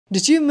The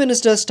Chief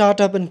Minister's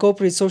Startup and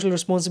Corporate Social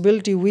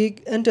Responsibility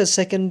Week enters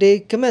second day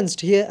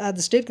commenced here at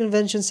the State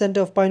Convention Centre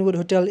of Pinewood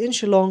Hotel in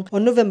Shillong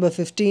on November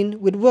 15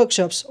 with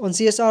workshops on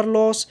CSR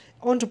laws,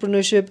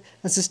 entrepreneurship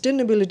and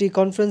sustainability,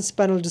 conference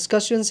panel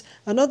discussions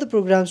and other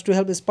programs to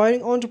help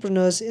aspiring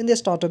entrepreneurs in their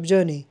startup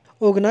journey.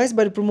 Organized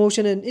by the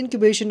Promotion and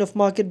Incubation of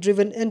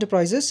Market-Driven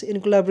Enterprises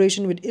in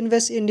collaboration with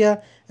Invest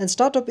India and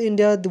Startup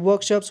India, the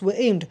workshops were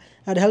aimed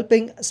at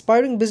helping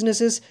aspiring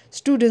businesses,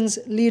 students,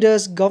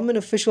 leaders, government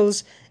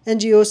officials,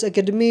 NGOs,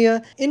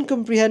 academia in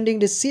comprehending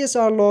the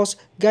CSR laws,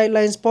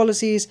 guidelines,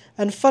 policies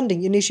and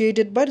funding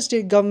initiated by the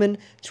state government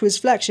through its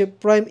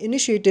flagship Prime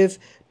initiative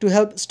to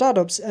help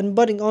startups and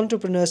budding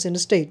entrepreneurs in the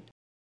state.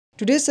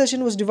 Today's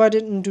session was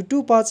divided into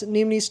two parts,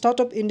 namely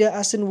Startup India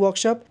Ascent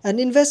Workshop and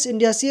Invest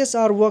India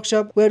CSR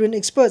Workshop, wherein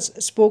experts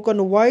spoke on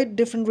a wide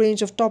different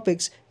range of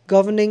topics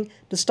governing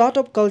the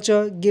startup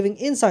culture, giving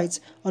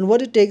insights on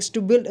what it takes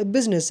to build a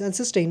business and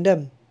sustain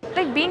them.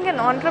 Like being an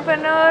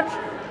entrepreneur,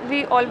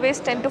 we always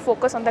tend to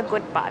focus on the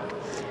good part.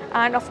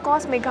 And of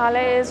course,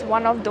 Meghalaya is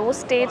one of those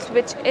states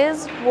which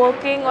is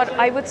working, or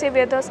I would say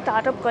where the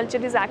startup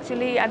culture is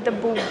actually at the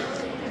boom,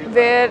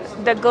 where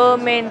the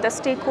government, the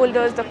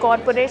stakeholders, the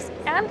corporates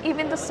and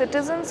even the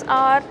citizens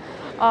are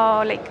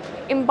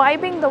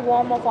imbibing the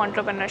warmth of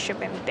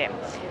entrepreneurship in them.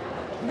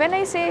 When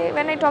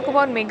I talk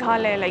about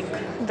Meghalaya,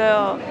 like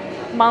the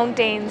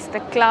mountains, the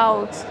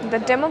clouds, the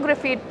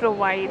demography it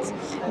provides,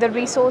 the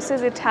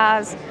resources it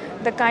has,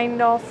 the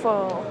kind of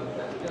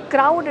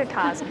crowd it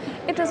has,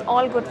 it is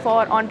all good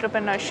for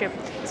entrepreneurship.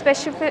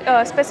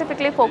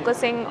 Specifically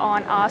focusing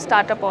on our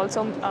startup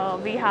also,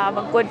 we have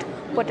a good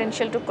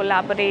potential to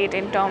collaborate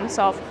in terms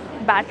of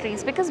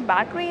batteries, because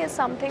battery is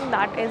something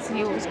that is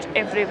used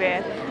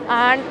everywhere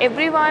and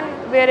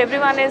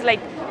everyone is like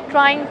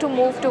trying to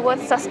move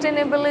towards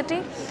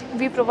sustainability.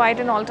 We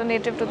provide an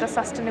alternative to the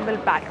sustainable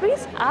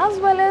batteries as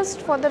well as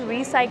for the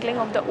recycling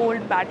of the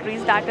old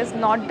batteries that is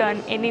not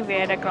done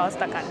anywhere across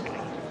the country.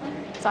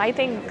 So I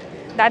think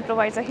that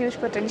provides a huge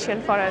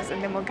potential for us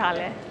in the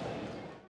Meghalaya.